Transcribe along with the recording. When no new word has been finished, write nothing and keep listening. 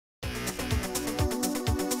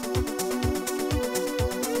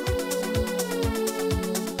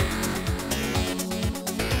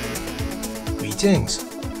Greetings.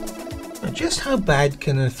 Now, just how bad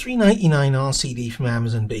can a $3.99 RCD from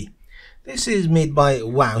Amazon be? This is made by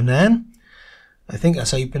OAONAN. I think that's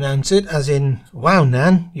how you pronounce it, as in, wow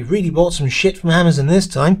Nan, you've really bought some shit from Amazon this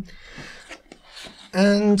time.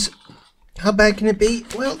 And how bad can it be?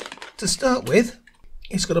 Well, to start with,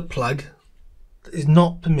 it's got a plug that is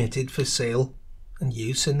not permitted for sale and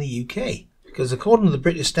use in the UK. Because according to the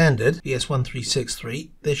British standard, BS1363,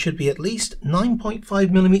 there should be at least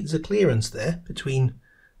 9.5mm of clearance there between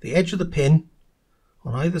the edge of the pin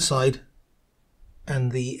on either side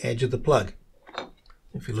and the edge of the plug.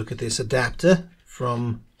 If you look at this adapter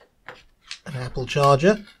from an Apple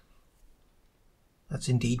charger, that's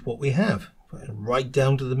indeed what we have. Right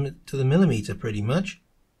down to the millimeter pretty much.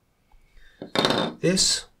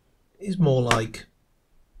 This is more like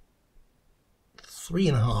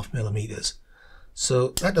 3.5mm. So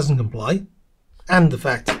that doesn't comply, and the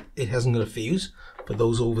fact it hasn't got a fuse. For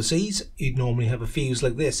those overseas, you'd normally have a fuse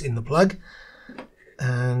like this in the plug,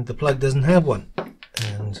 and the plug doesn't have one,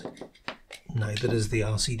 and neither does the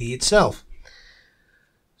RCD itself.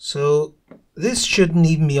 So this shouldn't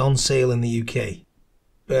even be on sale in the UK,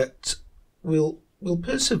 but we'll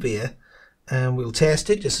persevere and we'll test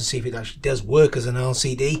it just to see if it actually does work as an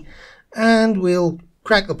RCD, and we'll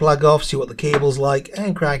crack the plug off, see what the cable's like,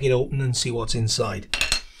 and crack it open and see what's inside.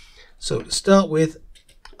 So to start with,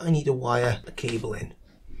 I need to wire a cable in.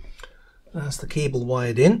 That's the cable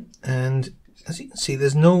wired in, and as you can see,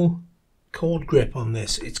 there's no cord grip on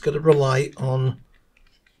this. It's got to rely on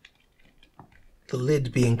the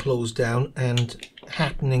lid being closed down and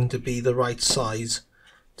happening to be the right size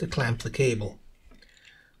to clamp the cable.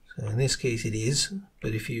 So in this case it is,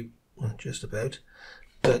 but if you, well, just about,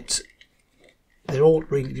 but there ought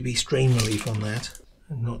really to be strain relief on that,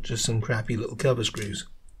 and not just some crappy little cover screws.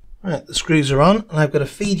 Right, the screws are on, and I've got a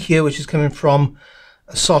feed here which is coming from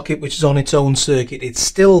a socket which is on its own circuit. It's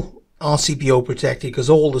still RCBO protected because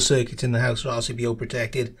all the circuits in the house are RCBO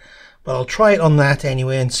protected, but I'll try it on that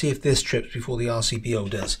anyway and see if this trips before the RCBO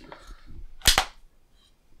does.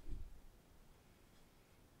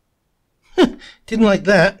 Didn't like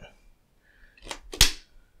that.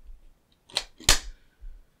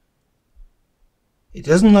 It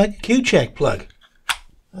doesn't like a Q-check plug.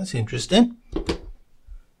 That's interesting.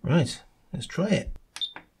 Right, let's try it.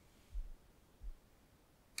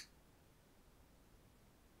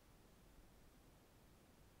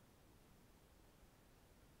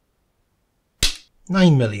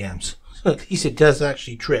 Nine milliamps. So at least it does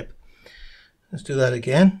actually trip. Let's do that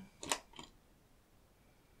again.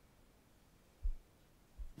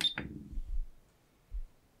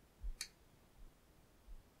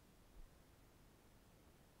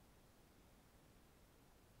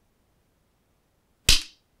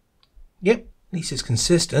 Yep, at least it's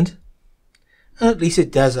consistent, and at least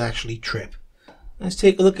it does actually trip. Let's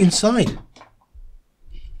take a look inside.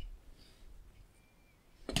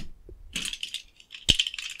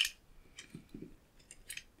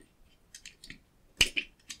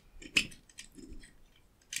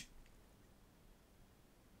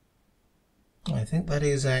 I think that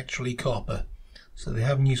is actually copper, so they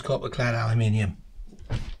haven't used copper clad aluminium.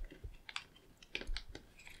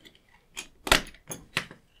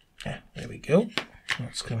 There we go,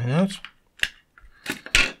 that's coming out, some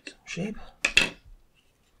shape,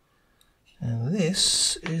 and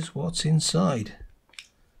this is what's inside.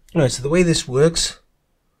 Right, so the way this works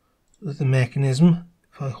with the mechanism,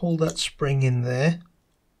 if I hold that spring in there,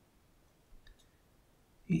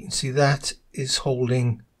 you can see that is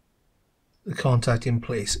holding the contact in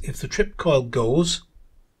place. If the trip coil goes,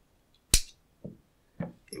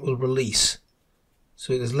 it will release.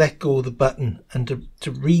 So it has let go of the button, and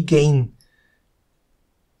to re-grab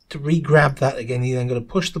that again, you're then going to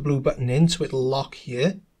push the blue button in so it'll lock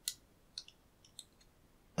here,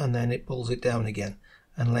 and then it pulls it down again,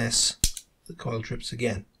 unless the coil trips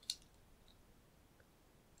again.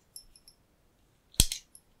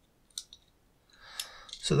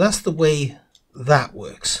 So that's the way that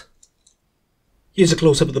works. Here's a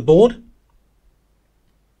close-up of the board.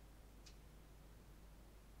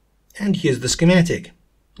 And here's the schematic.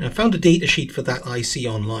 I found a data sheet for that IC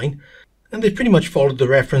online, and they've pretty much followed the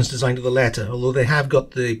reference design to the letter, although they have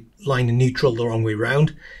got the line and neutral the wrong way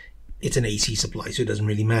round. It's an AC supply, so it doesn't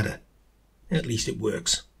really matter. At least it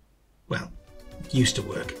works. Well, it used to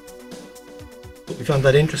work. Hope you found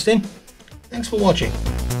that interesting. Thanks for watching.